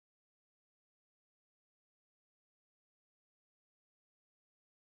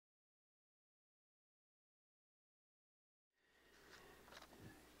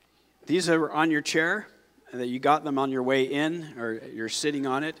These are on your chair, that you got them on your way in, or you're sitting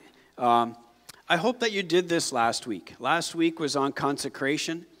on it. I hope that you did this last week. Last week was on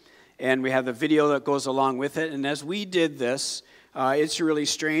consecration, and we have the video that goes along with it. And as we did this, it's really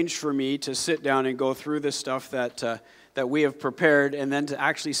strange for me to sit down and go through the stuff that we have prepared, and then to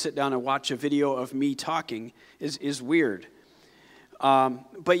actually sit down and watch a video of me talking is weird.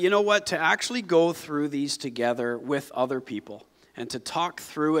 But you know what? To actually go through these together with other people and to talk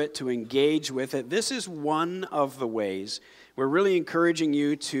through it, to engage with it, this is one of the ways we're really encouraging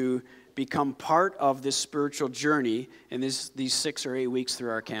you to become part of this spiritual journey in these 6 or 8 weeks through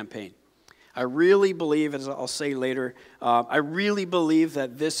our campaign. I really believe, as I'll say later, I really believe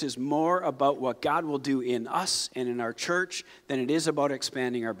that this is more about what God will do in us and in our church than it is about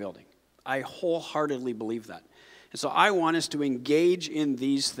expanding our building. I wholeheartedly believe that. And so I want us to engage in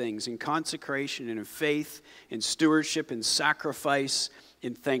these things, in consecration, and in faith, in stewardship, in sacrifice,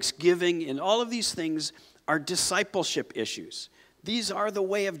 in thanksgiving, and all of these things are discipleship issues. These are the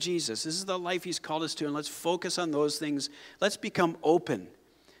way of Jesus. This is the life he's called us to, and let's focus on those things. Let's become open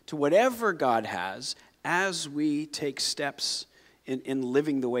to whatever God has as we take steps in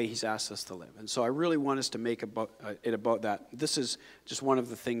living the way he's asked us to live. And so I really want us to make it about that. This is just one of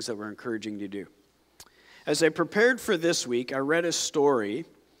the things that we're encouraging you to do. As I prepared for this week, I read a story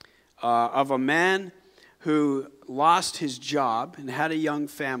of a man who lost his job and had a young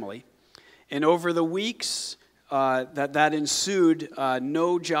family. And over the weeks that ensued,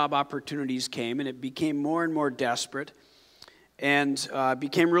 no job opportunities came, and it became more and more desperate and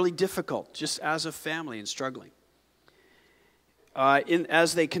became really difficult just as a family and struggling.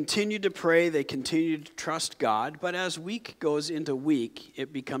 As they continued to pray, they continued to trust God, but as week goes into week,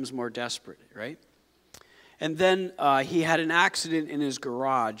 it becomes more desperate, right? And then he had an accident in his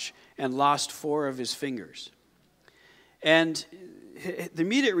garage and lost 4 of his fingers. And the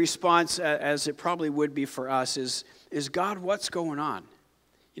immediate response, as it probably would be for us, is God, what's going on?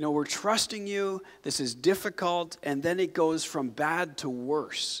 You know, we're trusting you, this is difficult, and then it goes from bad to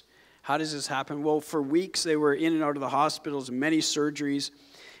worse. How does this happen? Well, for weeks they were in and out of the hospitals, many surgeries,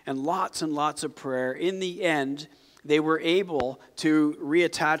 and lots of prayer. In the end, they were able to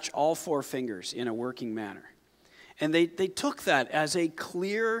reattach all 4 fingers in a working manner. And they took that as a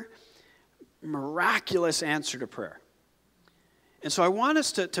clear, miraculous answer to prayer. And so I want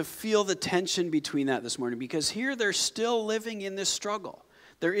us to feel the tension between that this morning, because here they're still living in this struggle.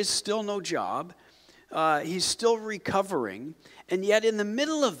 There is still no job. He's still recovering. And yet in the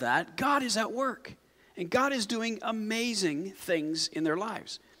middle of that, God is at work. And God is doing amazing things in their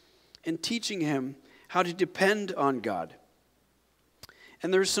lives and teaching him how to depend on God.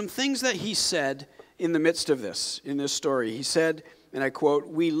 And there's some things that he said in the midst of this, in this story. He said, and I quote,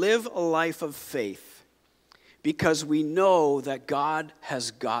 "We live a life of faith because we know that God has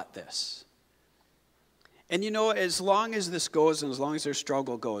got this." And you know, as long as this goes and as long as their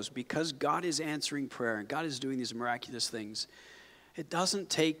struggle goes, because God is answering prayer and God is doing these miraculous things, it doesn't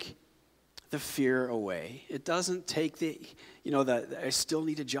take the fear away. It doesn't take that I still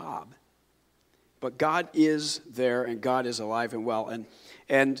need a job. But God is there and God is alive and well.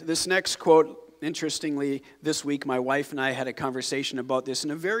 And this next quote, interestingly, this week my wife and I had a conversation about this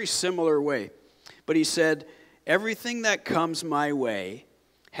in a very similar way. But he said, "Everything that comes my way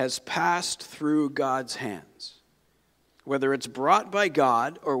has passed through God's hands. Whether it's brought by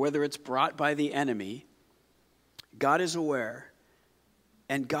God or whether it's brought by the enemy, God is aware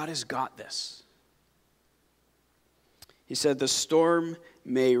and God has got this." He said, "The storm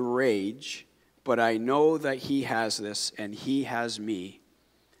may rage, but I know that he has this and he has me,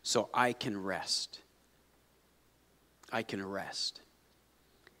 so I can rest." I can rest.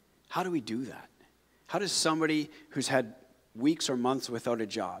 How do we do that? How does somebody who's had weeks or months without a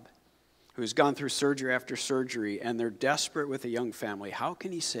job, who's gone through surgery after surgery, and they're desperate with a young family, how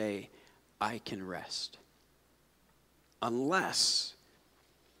can he say, "I can rest"? Unless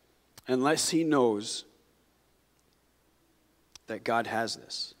he knows that God has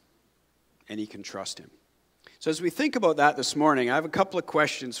this and he can trust him. So as we think about that this morning, I have a couple of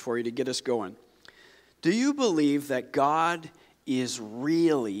questions for you to get us going. Do you believe that God is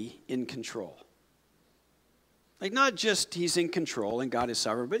really in control? Like, not just he's in control and God is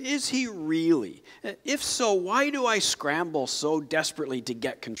sovereign, but is he really? If so, why do I scramble so desperately to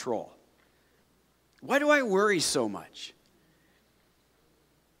get control? Why do I worry so much?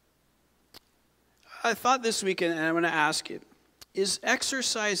 I thought this week, and I'm going to ask you, is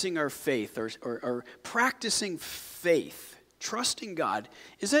exercising our faith or practicing faith, trusting God,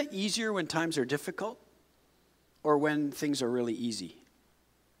 is that easier when times are difficult or when things are really easy?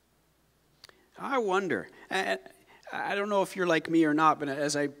 I wonder. I don't know if you're like me or not, but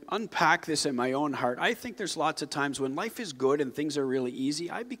as I unpack this in my own heart, I think there's lots of times when life is good and things are really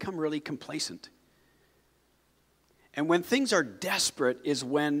easy, I become really complacent. And when things are desperate is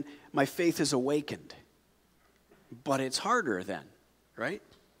when my faith is awakened. But it's harder then, right?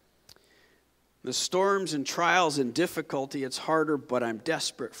 The storms and trials and difficulty, it's harder, but I'm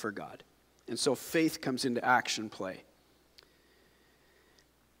desperate for God. And so faith comes into action play.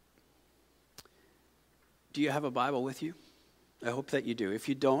 Do you have a Bible with you? I hope that you do. If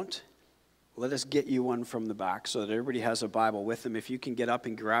you don't, let us get you one from the back so that everybody has a Bible with them. If you can get up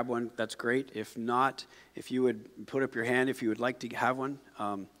and grab one, that's great. If not, if you would put up your hand if you would like to have one.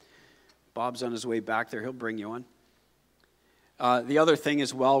 Bob's on his way back there. He'll bring you one. The other thing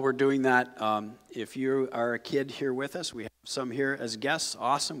is, while we're doing that, if you are a kid here with us, we have some here as guests.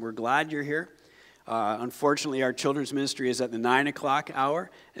 Awesome. We're glad you're here. Unfortunately, our children's ministry is at the 9 o'clock hour,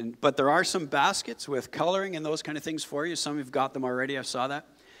 but there are some baskets with coloring and those kind of things for you. Some of you have got them already. I saw that.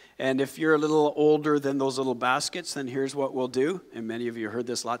 And if you're a little older than those little baskets, then here's what we'll do. And many of you heard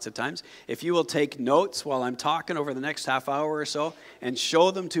this lots of times. If you will take notes while I'm talking over the next half hour or so and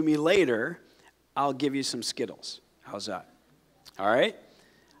show them to me later, I'll give you some Skittles. How's that? All right?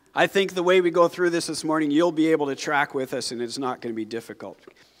 I think the way we go through this morning, you'll be able to track with us, and it's not going to be difficult.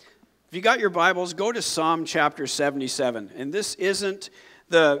 If you got your Bibles, go to Psalm chapter 77. And this isn't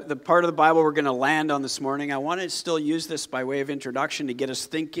the part of the Bible we're going to land on this morning. I want to still use this by way of introduction to get us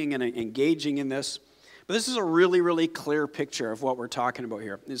thinking and engaging in this. But this is a really, really clear picture of what we're talking about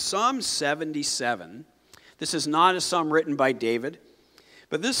here. In Psalm 77, this is not a psalm written by David,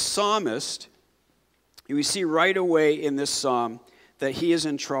 but this psalmist, we see right away in this psalm that he is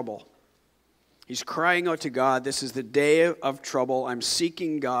in trouble. He's crying out to God. This is the day of trouble. I'm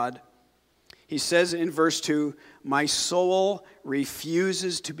seeking God. He says in verse 2, my soul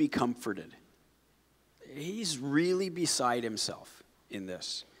refuses to be comforted. He's really beside himself in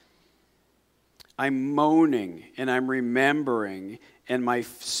this. I'm moaning and I'm remembering and my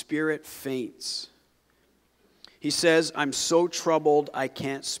spirit faints. He says, I'm so troubled I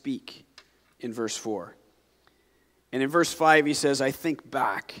can't speak in verse 4. And in verse 5 he says, I think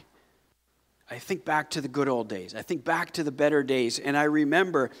back to the good old days. I think back to the better days. And I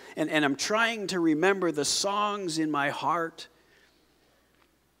remember, and I'm trying to remember the songs in my heart.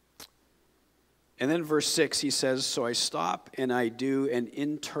 And then verse 6, he says, so I stop and I do an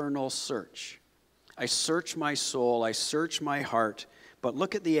internal search. I search my soul, I search my heart. But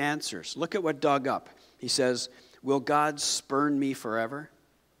look at the answers. Look at what dug up. He says, will God spurn me forever?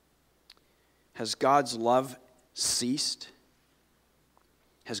 Has God's love ceased?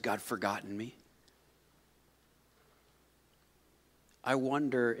 Has God forgotten me? I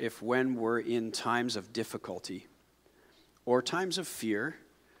wonder if when we're in times of difficulty or times of fear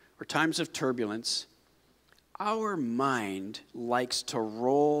or times of turbulence, our mind likes to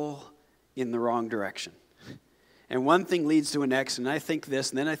roll in the wrong direction. And one thing leads to the next, and I think this,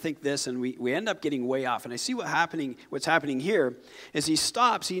 and then I think this, and we end up getting way off. And I see what's happening here is he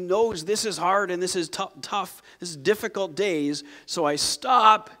stops. He knows this is hard and this is tough, this is difficult days. So I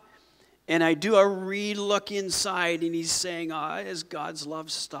stop and I do a re-look inside, and he's saying, has God's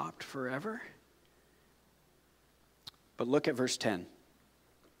love stopped forever? But look at verse 10.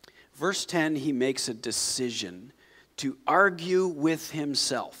 Verse 10, he makes a decision to argue with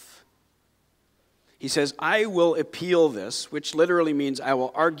himself. He says, I will appeal this, which literally means I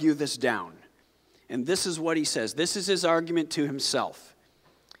will argue this down. And this is what he says. This is his argument to himself.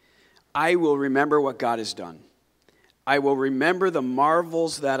 I will remember what God has done. I will remember the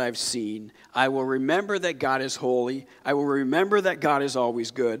marvels that I've seen. I will remember that God is holy. I will remember that God is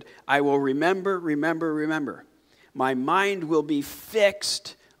always good. I will remember. My mind will be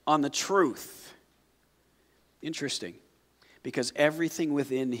fixed on the truth. Interesting, because everything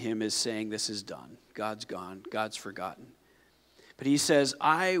within him is saying this is done. God's gone. God's forgotten. But he says,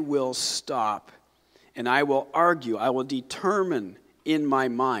 I will stop and I will argue. I will determine in my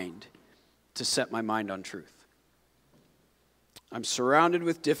mind to set my mind on truth. I'm surrounded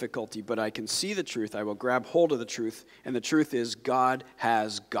with difficulty, but I can see the truth. I will grab hold of the truth, and the truth is God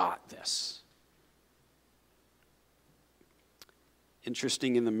has got this.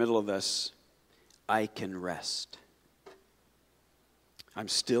 Interesting, in the middle of this, I can rest. I'm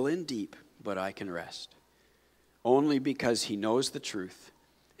still in deep, but I can rest. Only because he knows the truth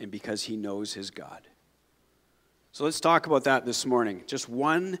and because he knows his God. So let's talk about that this morning. Just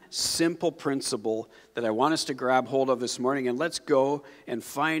one simple principle that I want us to grab hold of this morning. And let's go and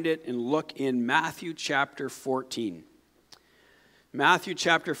find it and look in Matthew chapter 14. Matthew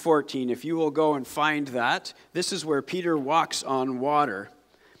chapter 14, if you will go and find that. This is where Peter walks on water.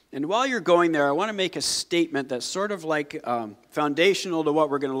 And while you're going there, I want to make a statement that's sort of like foundational to what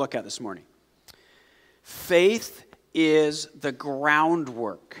we're going to look at this morning. Faith is the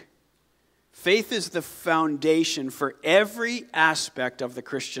groundwork. Faith is the foundation for every aspect of the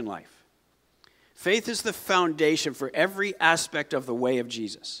Christian life. Faith is the foundation for every aspect of the way of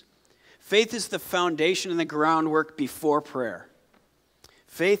Jesus. Faith is the foundation and the groundwork before prayer.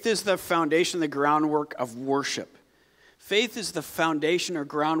 Faith is the foundation and the groundwork of worship. Faith is the foundation or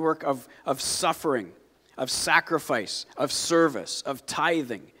groundwork of suffering, of sacrifice, of service, of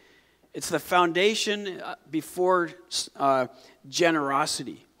tithing. It's the foundation before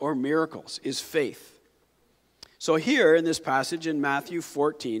generosity or miracles is faith. So here in this passage in Matthew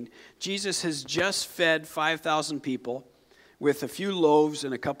 14, Jesus has just fed 5,000 people with a few loaves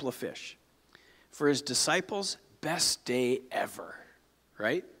and a couple of fish. For his disciples, best day ever,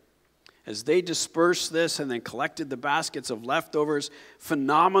 right? As they dispersed this and then collected the baskets of leftovers,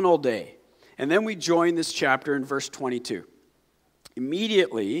 phenomenal day. And then we join this chapter in verse 22.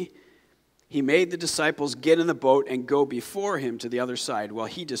 Immediately, he made the disciples get in the boat and go before him to the other side while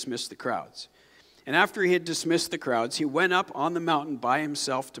he dismissed the crowds. And after he had dismissed the crowds, he went up on the mountain by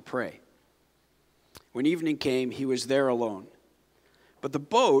himself to pray. When evening came, he was there alone. But the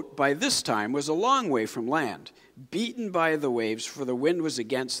boat, by this time, was a long way from land, beaten by the waves, for the wind was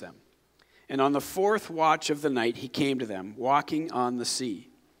against them. And on the fourth watch of the night, he came to them, walking on the sea.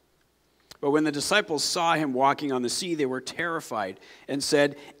 But when the disciples saw him walking on the sea, they were terrified and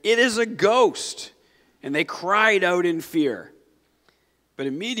said, "It is a ghost!" And they cried out in fear. But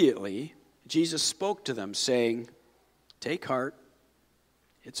immediately, Jesus spoke to them, saying, "Take heart,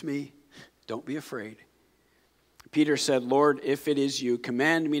 it's me, don't be afraid." Peter said, "Lord, if it is you,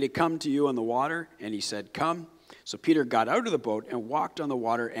 command me to come to you on the water." And he said, "Come." So Peter got out of the boat and walked on the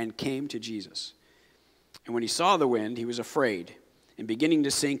water and came to Jesus. And when he saw the wind, he was afraid. And beginning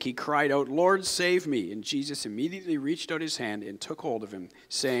to sink, he cried out, "Lord, save me." And Jesus immediately reached out his hand and took hold of him,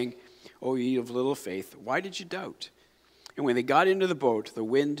 saying, "O ye of little faith, why did you doubt?" And when they got into the boat, the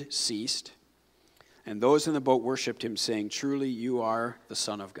wind ceased. And those in the boat worshipped him, saying, "Truly you are the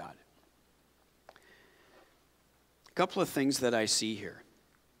Son of God." A couple of things that I see here.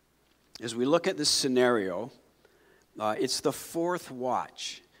 As we look at this scenario, it's the fourth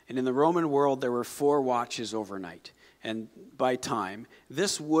watch. And in the Roman world, there were 4 watches overnight. And by time,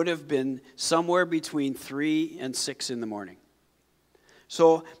 this would have been somewhere between 3 and 6 in the morning.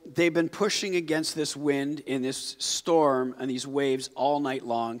 So they've been pushing against this wind in this storm and these waves all night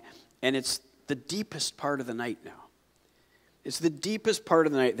long. And it's the deepest part of the night now. It's the deepest part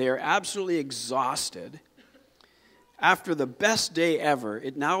of the night. They are absolutely exhausted. After the best day ever,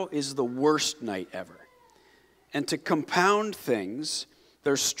 it now is the worst night ever. And to compound things,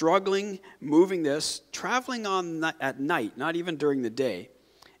 they're struggling, moving this, traveling on at night, not even during the day.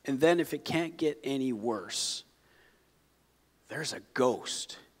 And then if it can't get any worse, there's a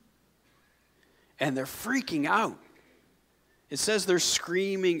ghost. And they're freaking out. It says they're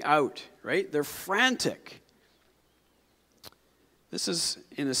screaming out, right? They're frantic. This is,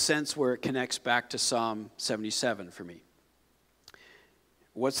 in a sense, where it connects back to Psalm 77 for me.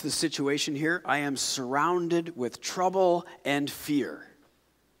 What's the situation here? I am surrounded with trouble and fear.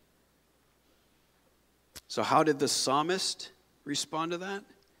 So how did the psalmist respond to that?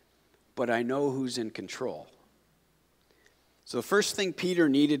 But I know who's in control. So the first thing Peter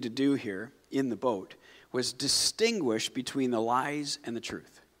needed to do here in the boat was distinguish between the lies and the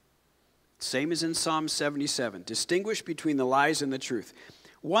truth. Same as in Psalm 77. Distinguish between the lies and the truth.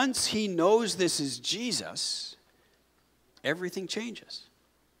 Once he knows this is Jesus, everything changes.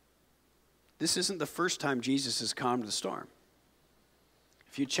 This isn't the first time Jesus has calmed the storm.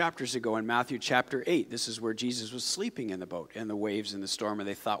 A few chapters ago in Matthew chapter 8, this is where Jesus was sleeping in the boat and the waves in the storm, and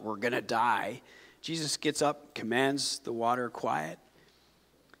they thought, we're going to die. Jesus gets up, commands the water quiet.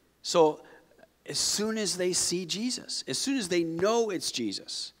 So as soon as they see Jesus, as soon as they know it's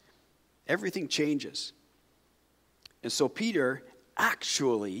Jesus, everything changes. And so Peter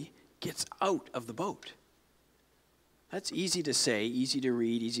actually gets out of the boat. That's easy to say, easy to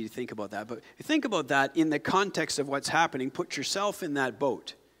read, easy to think about that. But think about that in the context of what's happening. Put yourself in that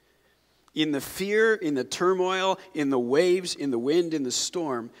boat. In the fear, in the turmoil, in the waves, in the wind, in the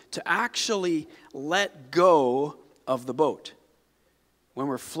storm, to actually let go of the boat. When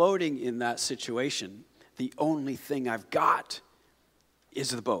we're floating in that situation, the only thing I've got is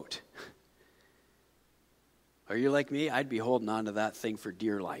the boat. Are you like me? I'd be holding on to that thing for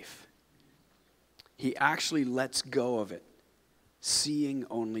dear life. He actually lets go of it, seeing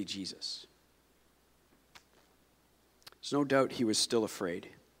only Jesus. There's no doubt he was still afraid.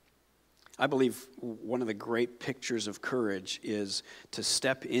 I believe one of the great pictures of courage is to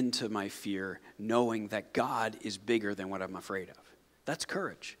step into my fear knowing that God is bigger than what I'm afraid of. That's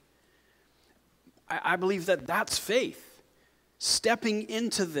courage. I believe that that's faith. Stepping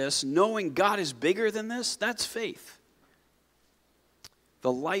into this, knowing God is bigger than this, that's faith.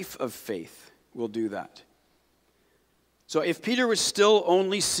 The life of faith will do that. So if Peter was still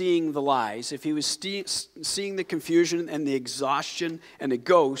only seeing the lies, if he was seeing the confusion and the exhaustion and the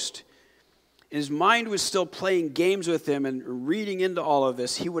ghost, his mind was still playing games with him and reading into all of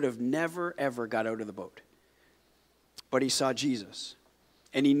this, he would have never, ever got out of the boat. But he saw Jesus,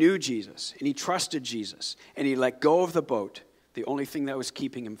 and he knew Jesus, and he trusted Jesus, and he let go of the boat, the only thing that was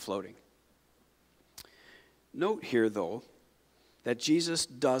keeping him floating. Note here, though, that Jesus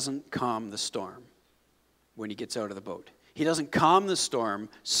doesn't calm the storm when he gets out of the boat. He doesn't calm the storm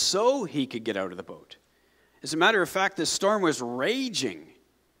so he could get out of the boat. As a matter of fact, the storm was raging,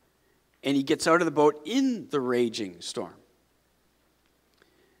 and he gets out of the boat in the raging storm.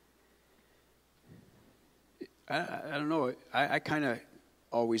 I don't know. I kind of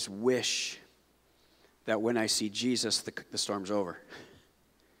always wish that when I see Jesus, the storm's over.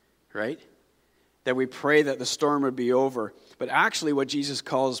 Right? That we pray that the storm would be over. But actually what Jesus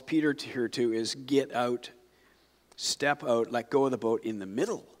calls Peter here to is get out, step out, let go of the boat in the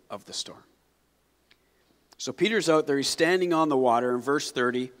middle of the storm. So Peter's out there, he's standing on the water in verse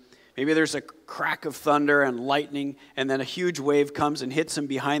 30. Maybe there's a crack of thunder and lightning, and then a huge wave comes and hits him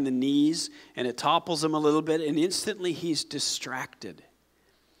behind the knees, and it topples him a little bit, and instantly he's distracted.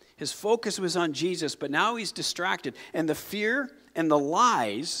 His focus was on Jesus, but now he's distracted, and the fear and the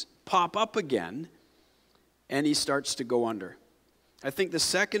lies pop up again, and he starts to go under. I think the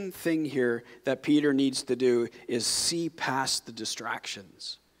second thing here that Peter needs to do is see past the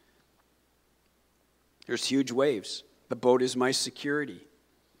distractions. There's huge waves. The boat is my security.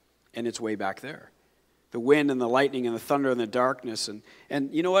 And it's way back there. The wind and the lightning and the thunder and the darkness.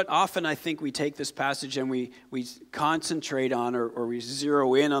 And you know what? Often I think we take this passage and we concentrate on or we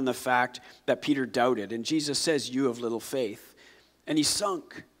zero in on the fact that Peter doubted. And Jesus says, you have little faith. And he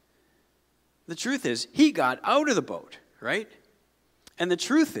sunk. The truth is, he got out of the boat, right? And the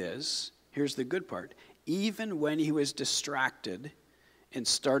truth is, here's the good part. Even when he was distracted and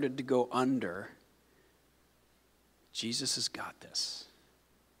started to go under, Jesus has got this.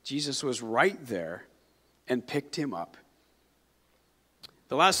 Jesus was right there and picked him up.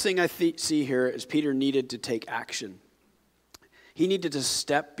 The last thing I see here is Peter needed to take action. He needed to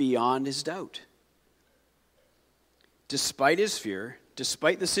step beyond his doubt. Despite his fear,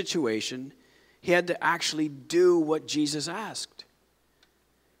 despite the situation, he had to actually do what Jesus asked.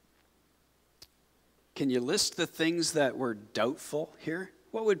 Can you list the things that were doubtful here?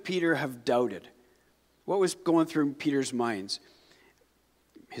 What would Peter have doubted? What was going through Peter's mind?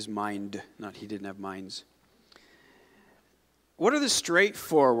 His mind, not he didn't have minds. What are the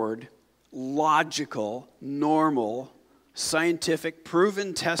straightforward, logical, normal, scientific,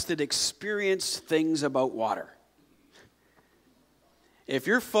 proven, tested, experienced things about water? If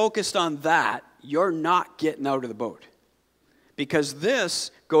you're focused on that, you're not getting out of the boat. Because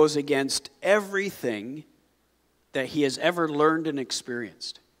this goes against everything that he has ever learned and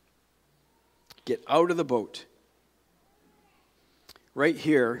experienced. Get out of the boat. Right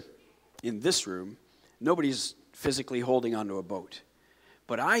here, in this room, nobody's physically holding onto a boat.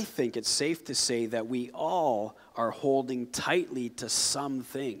 But I think it's safe to say that we all are holding tightly to some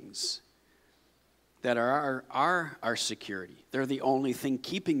things that are our security. They're the only thing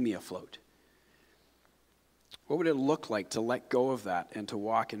keeping me afloat. What would it look like to let go of that and to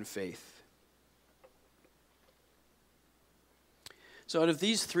walk in faith? So out of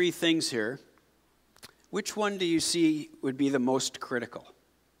these three things here, which one do you see would be the most critical?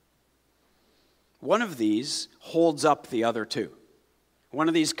 One of these holds up the other two. One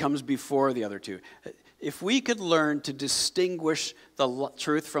of these comes before the other two. If we could learn to distinguish the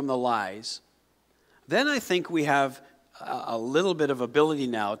truth from the lies, then I think we have a little bit of ability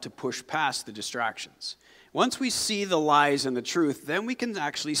now to push past the distractions. Once we see the lies and the truth, then we can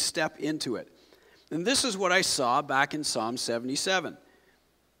actually step into it. And this is what I saw back in Psalm 77.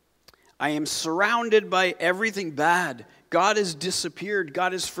 I am surrounded by everything bad. God has disappeared.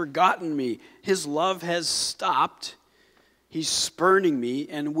 God has forgotten me. His love has stopped. He's spurning me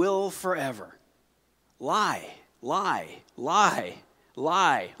and will forever. Lie, lie, lie,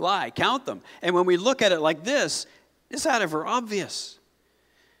 lie, lie. Count them. And when we look at it like this, it's out of our obvious.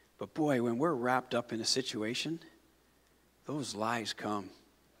 But boy, when we're wrapped up in a situation, those lies come.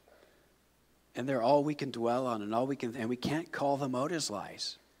 And they're all we can dwell on and we can't call them out as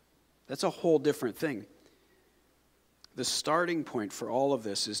lies. That's a whole different thing. The starting point for all of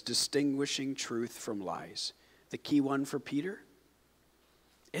this is distinguishing truth from lies. The key one for Peter?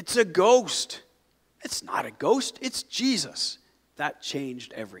 It's a ghost. It's not a ghost, it's Jesus. That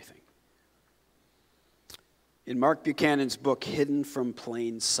changed everything. In Mark Buchanan's book, Hidden from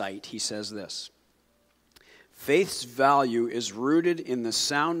Plain Sight, he says this: faith's value is rooted in the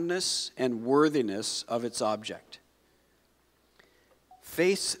soundness and worthiness of its object.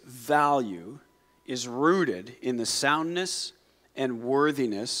 Faith's value is rooted in the soundness and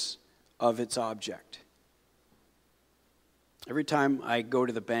worthiness of its object. Every time I go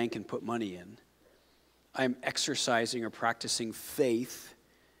to the bank and put money in, I'm exercising or practicing faith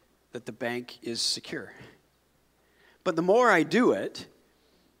that the bank is secure. But the more I do it,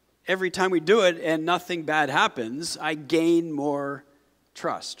 every time we do it and nothing bad happens, I gain more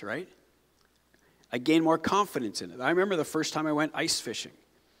trust, right? I gain more confidence in it. I remember the first time I went ice fishing.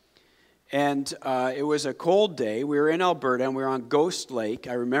 And it was a cold day. We were in Alberta, and we were on Ghost Lake.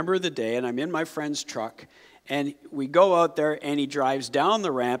 I remember the day, and I'm in my friend's truck. And we go out there, and he drives down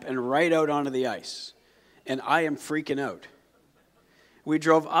the ramp and right out onto the ice. And I am freaking out. We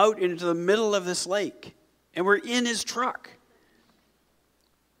drove out into the middle of this lake, and we're in his truck.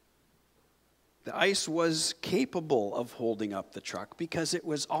 The ice was capable of holding up the truck because it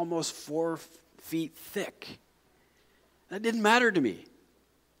was almost 4 feet thick. That didn't matter to me.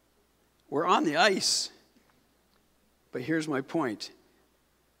 We're on the ice. But here's my point.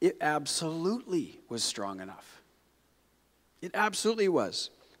 It absolutely was strong enough. It absolutely was.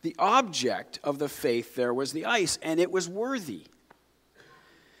 The object of the faith there was the ice, and it was worthy.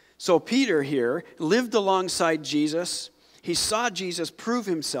 So Peter here lived alongside Jesus. He saw Jesus prove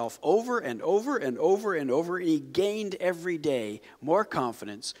himself over and over and over and over, and he gained every day more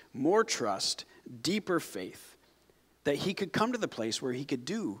confidence, more trust, deeper faith, that he could come to the place where he could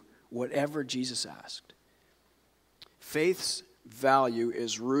do whatever Jesus asked. Faith's value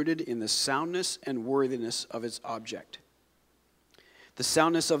is rooted in the soundness and worthiness of its object. The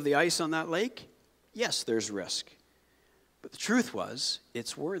soundness of the ice on that lake? Yes, there's risk. But the truth was,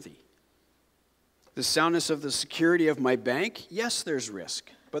 it's worthy. The soundness of the security of my bank? Yes, there's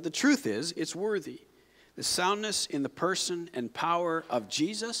risk. But the truth is, it's worthy. The soundness in the person and power of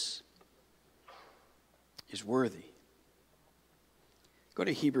Jesus is worthy. Go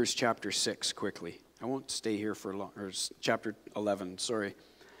to Hebrews chapter 6 quickly. I won't stay here for long, or chapter 11, sorry.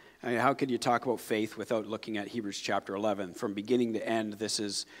 I mean, how could you talk about faith without looking at Hebrews chapter 11? From beginning to end, this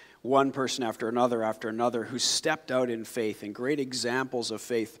is one person after another who stepped out in faith, and great examples of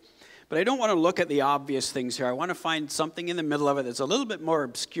faith. But I don't want to look at the obvious things here. I want to find something in the middle of it that's a little bit more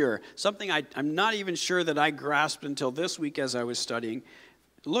obscure, something I'm not even sure that I grasped until this week as I was studying.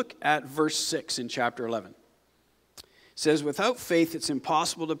 Look at verse 6 in chapter 11. It says, without faith, it's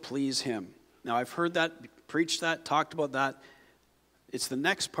impossible to please him. Now, I've heard that, preached that, talked about that. It's the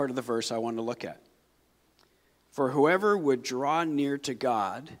next part of the verse I want to look at. For whoever would draw near to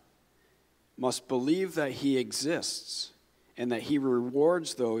God must believe that he exists and that he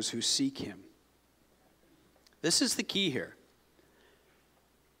rewards those who seek him. This is the key here.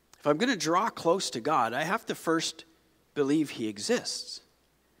 If I'm going to draw close to God, I have to first believe he exists.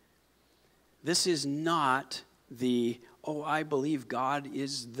 This is not I believe God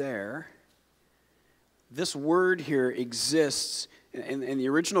is there. This word here exists. In the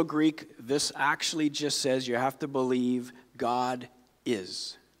original Greek, this actually just says you have to believe God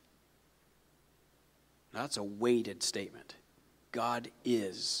is. That's a weighted statement. God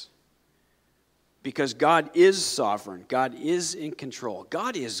is. Because God is sovereign. God is in control.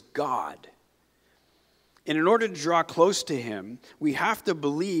 God is God. And in order to draw close to him, we have to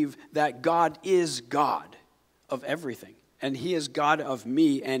believe that God is God of everything. And he is God of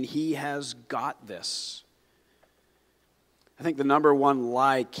me, and he has got this. I think the number one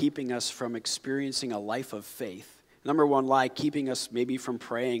lie keeping us from experiencing a life of faith, number one lie keeping us maybe from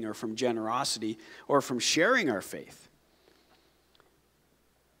praying or from generosity or from sharing our faith,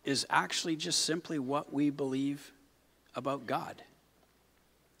 is actually just simply what we believe about God.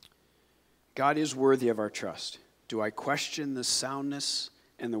 God is worthy of our trust. Do I question the soundness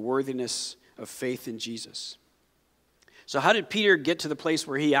and the worthiness of faith in Jesus? So how did Peter get to the place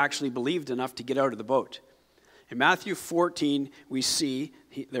where he actually believed enough to get out of the boat? In Matthew 14, we see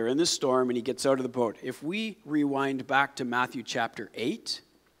they're in the storm and he gets out of the boat. If we rewind back to Matthew chapter 8,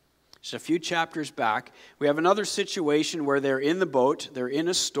 just a few chapters back, we have another situation where they're in the boat, they're in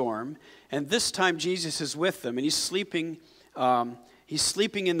a storm, and this time Jesus is with them and he's sleeping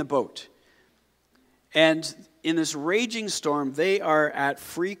in the boat. And in this raging storm, they are at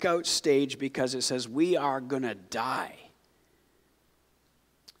freak out stage because it says, we are going to die.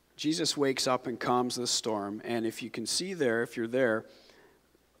 Jesus wakes up and calms the storm. And if you can see there, if you're there,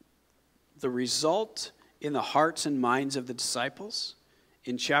 the result in the hearts and minds of the disciples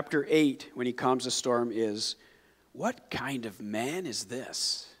in chapter 8, when he calms the storm, is, what kind of man is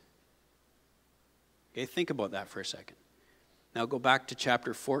this? Okay, think about that for a second. Now go back to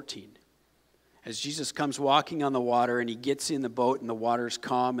chapter 14. As Jesus comes walking on the water and he gets in the boat and the water's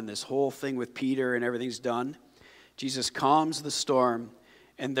calm and this whole thing with Peter and everything's done, Jesus calms the storm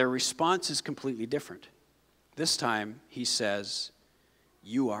and their response is completely different. This time he says,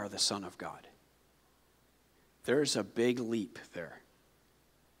 "You are the Son of God." There's a big leap there.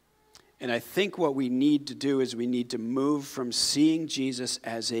 And I think what we need to do is we need to move from seeing Jesus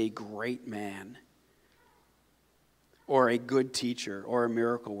as a great man or a good teacher or a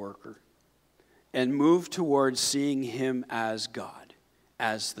miracle worker and move towards seeing him as God,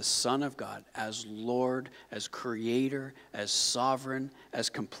 as the Son of God, as Lord, as Creator, as sovereign, as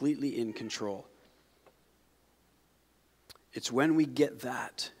completely in control. It's when we get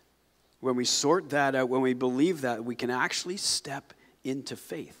that, when we sort that out, when we believe that, we can actually step into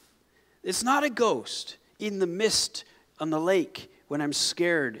faith. It's not a ghost in the mist on the lake when I'm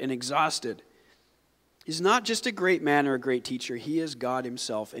scared and exhausted. He's not just a great man or a great teacher. He is God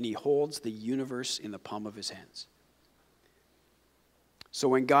himself, and he holds the universe in the palm of his hands. So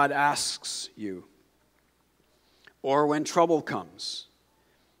when God asks you, or when trouble comes,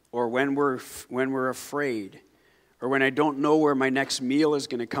 or when we're afraid, or when I don't know where my next meal is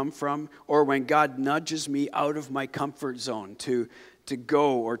going to come from, or when God nudges me out of my comfort zone to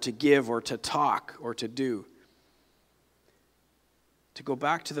go or to give or to talk or to do, to go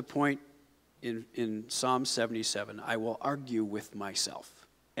back to the point in Psalm 77, I will argue with myself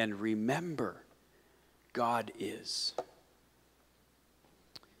and remember God is.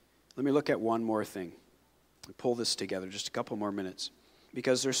 Let me look at one more thing and pull this together, just a couple more minutes,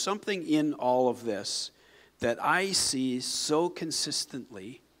 because there's something in all of this that I see so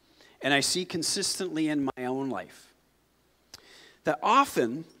consistently, and I see consistently in my own life, that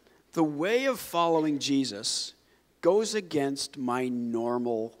often the way of following Jesus goes against my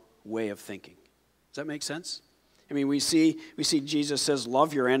normal way of thinking. Does that make sense? I mean, we see Jesus says,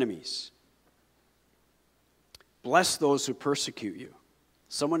 love your enemies. Bless those who persecute you.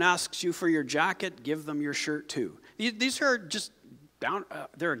 Someone asks you for your jacket, give them your shirt too. These are just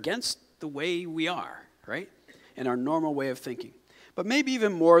they're against the way we are, right? And our normal way of thinking. But maybe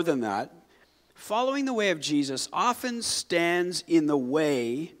even more than that, following the way of Jesus often stands in the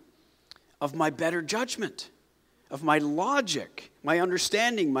way of my better judgment, of my logic, my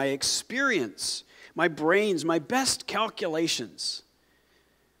understanding, my experience, my brains, my best calculations.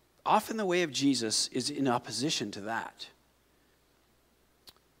 Often the way of Jesus is in opposition to that.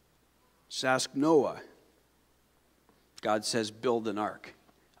 Just ask Noah. God says, build an ark.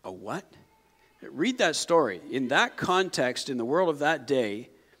 A what? Read that story. In that context, in the world of that day,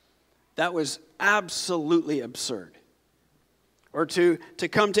 that was absolutely absurd. Or to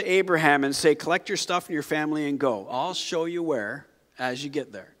come to Abraham and say, collect your stuff and your family and go. I'll show you where as you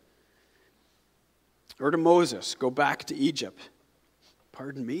get there. Or to Moses, go back to Egypt.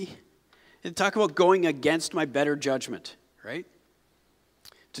 Pardon me? And talk about going against my better judgment, right?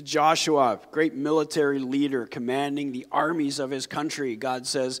 To Joshua, great military leader commanding the armies of his country, God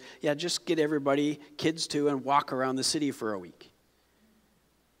says, yeah, just get everybody, kids too, and walk around the city for a week.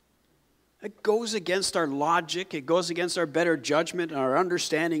 It goes against our logic. It goes against our better judgment and our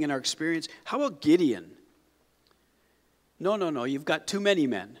understanding and our experience. How about Gideon? No, you've got too many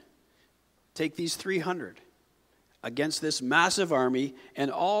men. Take these 300 against this massive army,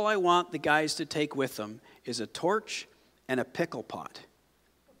 and all I want the guys to take with them is a torch and a pickle pot.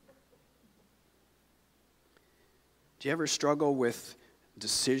 Do you ever struggle with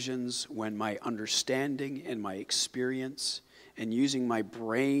decisions when my understanding and my experience and using my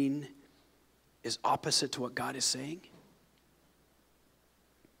brain is opposite to what God is saying?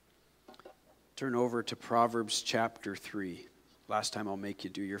 Turn over to Proverbs chapter 3. Last time I'll make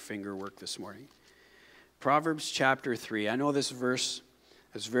you do your finger work this morning. Proverbs chapter 3. I know this verse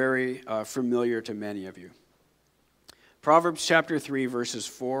is very familiar to many of you. Proverbs chapter 3, verses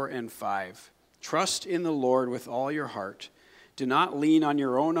 4 and 5. Trust in the Lord with all your heart. Do not lean on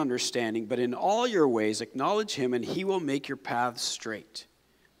your own understanding, but in all your ways acknowledge him, and he will make your paths straight.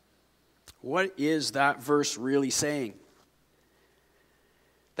 What is that verse really saying?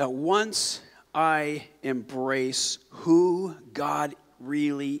 That once I embrace who God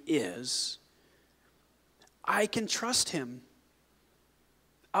really is, I can trust him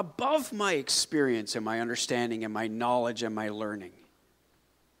above my experience and my understanding and my knowledge and my learning.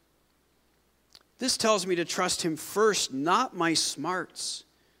 This tells me to trust him first, not my smarts,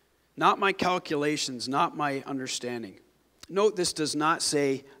 Not my calculations, not my understanding. Note, this does not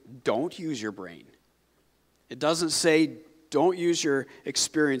say, don't use your brain. It doesn't say, don't use your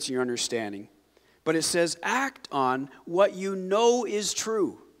experience and your understanding. But it says, act on what you know is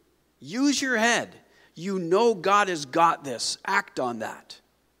true. Use your head. You know God has got this. Act on that.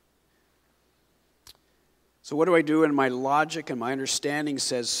 So what do I do when my logic and my understanding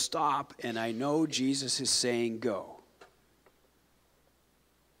says stop, and I know Jesus is saying go?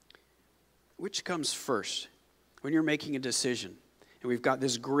 Which comes first? When you're making a decision, and we've got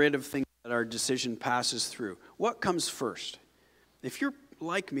this grid of things that our decision passes through, what comes first? If you're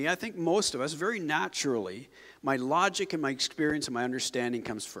like me, I think most of us, very naturally, my logic and my experience and my understanding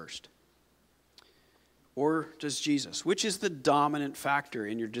comes first. Or does Jesus? Which is the dominant factor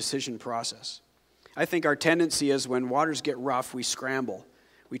in your decision process? I think our tendency is when waters get rough, we scramble.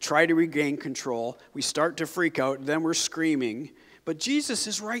 We try to regain control. We start to freak out. Then we're screaming. But Jesus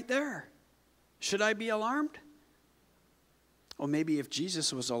is right there. Should I be alarmed? Well, maybe if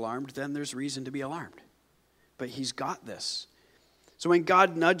Jesus was alarmed, then there's reason to be alarmed. But he's got this. So when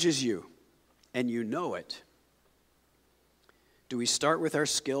God nudges you, and you know it, do we start with our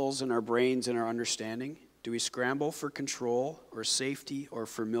skills and our brains and our understanding? Do we scramble for control or safety or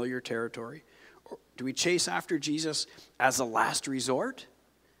familiar territory? Or do we chase after Jesus as a last resort?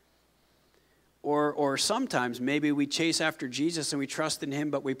 Or sometimes maybe we chase after Jesus and we trust in him,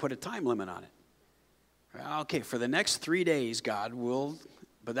 but we put a time limit on it. Okay, for the next 3 days, God will,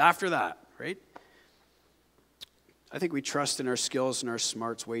 but after that, right? I think we trust in our skills and our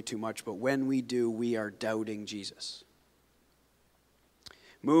smarts way too much, but when we do, we are doubting Jesus.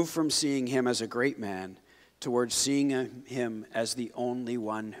 Move from seeing him as a great man towards seeing him as the only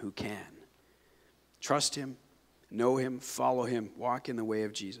one who can. Trust him, know him, follow him, walk in the way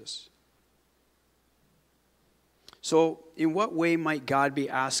of Jesus. So, in what way might God be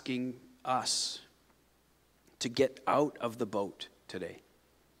asking us to get out of the boat today?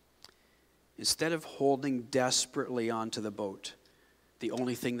 Instead of holding desperately onto the boat, the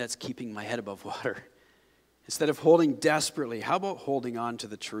only thing that's keeping my head above water, instead of holding desperately, how about holding on to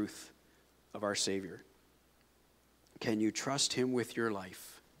the truth of our Savior? Can you trust him with your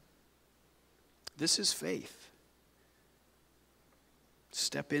life? This is faith.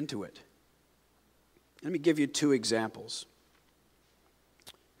 Step into it. Let me give you 2 examples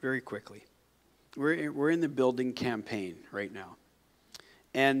very quickly. We're in the building campaign right now.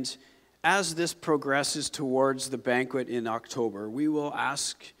 And as this progresses towards the banquet in October, we will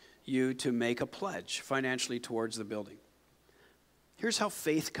ask you to make a pledge financially towards the building. Here's how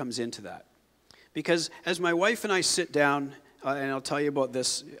faith comes into that. Because as my wife and I sit down, and I'll tell you about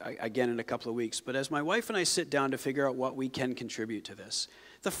this again in a couple of weeks, but as my wife and I sit down to figure out what we can contribute to this,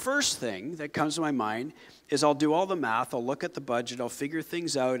 the first thing that comes to my mind is I'll do all the math, I'll look at the budget, I'll figure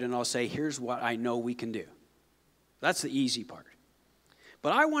things out, and I'll say, here's what I know we can do. That's the easy part.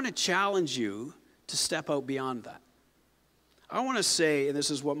 But I want to challenge you to step out beyond that. I want to say, and this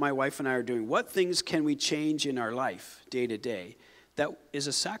is what my wife and I are doing, what things can we change in our life day to day that is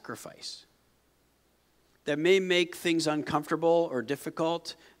a sacrifice? That may make things uncomfortable or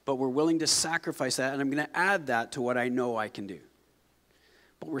difficult, but we're willing to sacrifice that, and I'm going to add that to what I know I can do.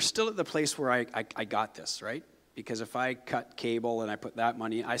 But we're still at the place where I got this, right? Because if I cut cable and I put that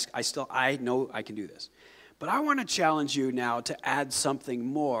money, I know I can do this. But I want to challenge you now to add something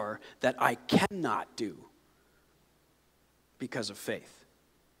more that I cannot do because of faith.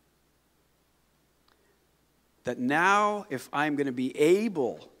 That now, if I'm going to be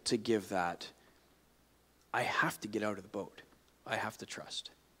able to give that, I have to get out of the boat. I have to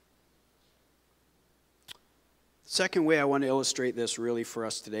trust. Second way I want to illustrate this really for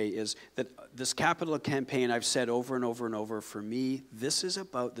us today is that this capital campaign, I've said over and over and over, for me, this is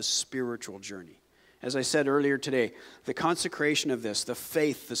about the spiritual journey. As I said earlier today, the consecration of this, the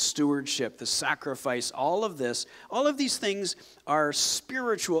faith, the stewardship, the sacrifice, all of these things are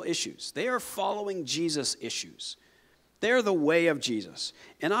spiritual issues. They are following Jesus issues. They're the way of Jesus.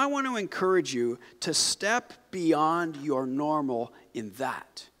 And I want to encourage you to step beyond your normal in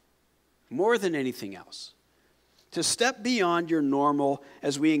that, more than anything else. To step beyond your normal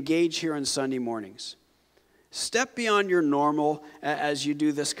as we engage here on Sunday mornings. Step beyond your normal as you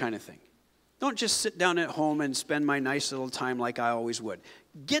do this kind of thing. Don't just sit down at home and spend my nice little time like I always would.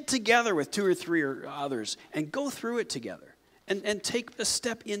 Get together with 2 or 3 or others and go through it together. And take a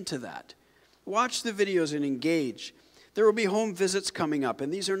step into that. Watch the videos and engage. There will be home visits coming up,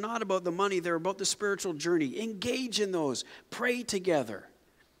 and these are not about the money, they're about the spiritual journey. Engage in those. Pray together.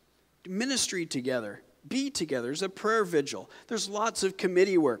 Ministry together. Be together. There's a prayer vigil. There's lots of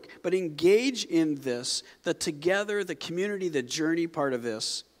committee work. But engage in this, the together, the community, the journey part of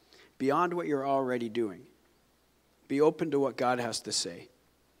this. beyond what you're already doing. Be open to what God has to say.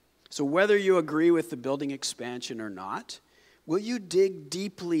 So whether you agree with the building expansion or not, will you dig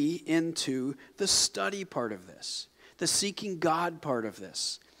deeply into the study part of this, the seeking God part of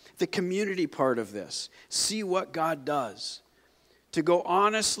this, the community part of this? See what God does. To go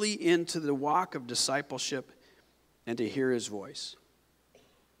honestly into the walk of discipleship and to hear his voice.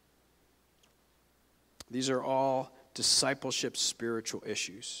 These are all discipleship spiritual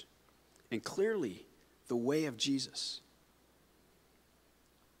issues. And clearly, the way of Jesus.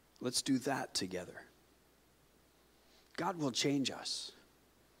 Let's do that together. God will change us.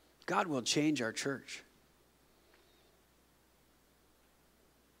 God will change our church.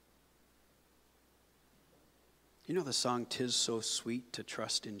 You know the song, "'Tis So Sweet to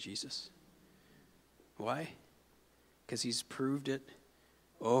Trust in Jesus"? Why? Because he's proved it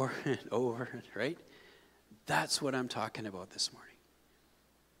over and over, right? That's what I'm talking about this morning.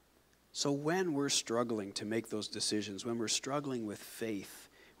 So when we're struggling to make those decisions, when we're struggling with faith,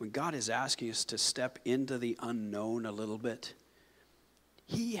 when God is asking us to step into the unknown a little bit,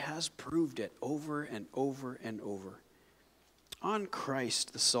 he has proved it over and over and over. On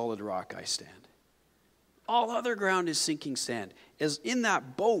Christ, the solid rock, I stand. All other ground is sinking sand. As in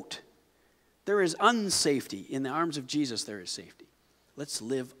that boat, there is unsafety. In the arms of Jesus, there is safety. Let's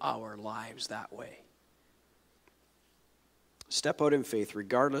live our lives that way. Step out in faith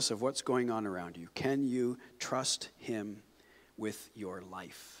regardless of what's going on around you. Can you trust him with your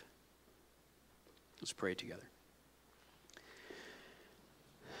life? Let's pray together.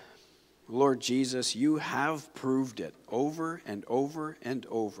 Lord Jesus, you have proved it over and over and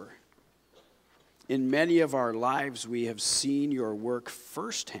over. In many of our lives, we have seen your work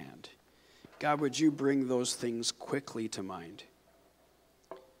firsthand. God, would you bring those things quickly to mind?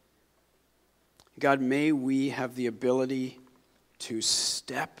 God, may we have the ability to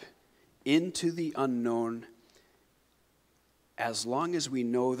step into the unknown as long as we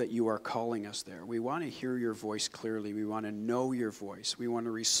know that you are calling us there. We want to hear your voice clearly. We want to know your voice. We want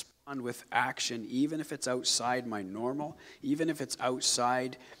to respond with action, even if it's outside my normal, even if it's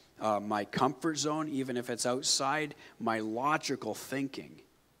outside my comfort zone, even if it's outside my logical thinking.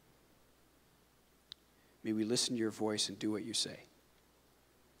 May we listen to your voice and do what you say.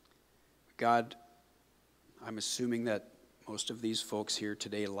 God, I'm assuming that most of these folks here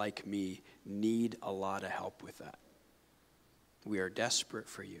today, like me, need a lot of help with that. We are desperate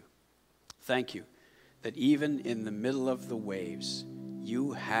for you. Thank you that even in the middle of the waves,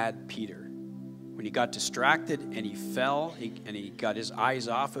 you had Peter. When he got distracted and he fell and he got his eyes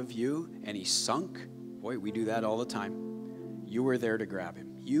off of you and he sunk, boy, we do that all the time. You were there to grab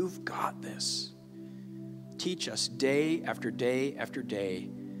him. You've got this. Teach us day after day after day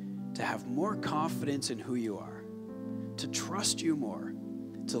to have more confidence in who you are, to trust you more,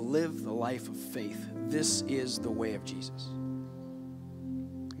 to live the life of faith. This is the way of Jesus.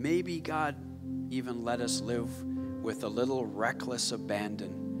 Maybe, God, even let us live with a little reckless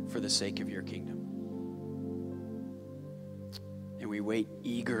abandon for the sake of your kingdom. And we wait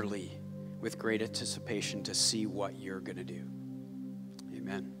eagerly with great anticipation to see what you're going to do.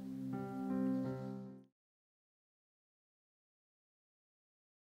 Amen.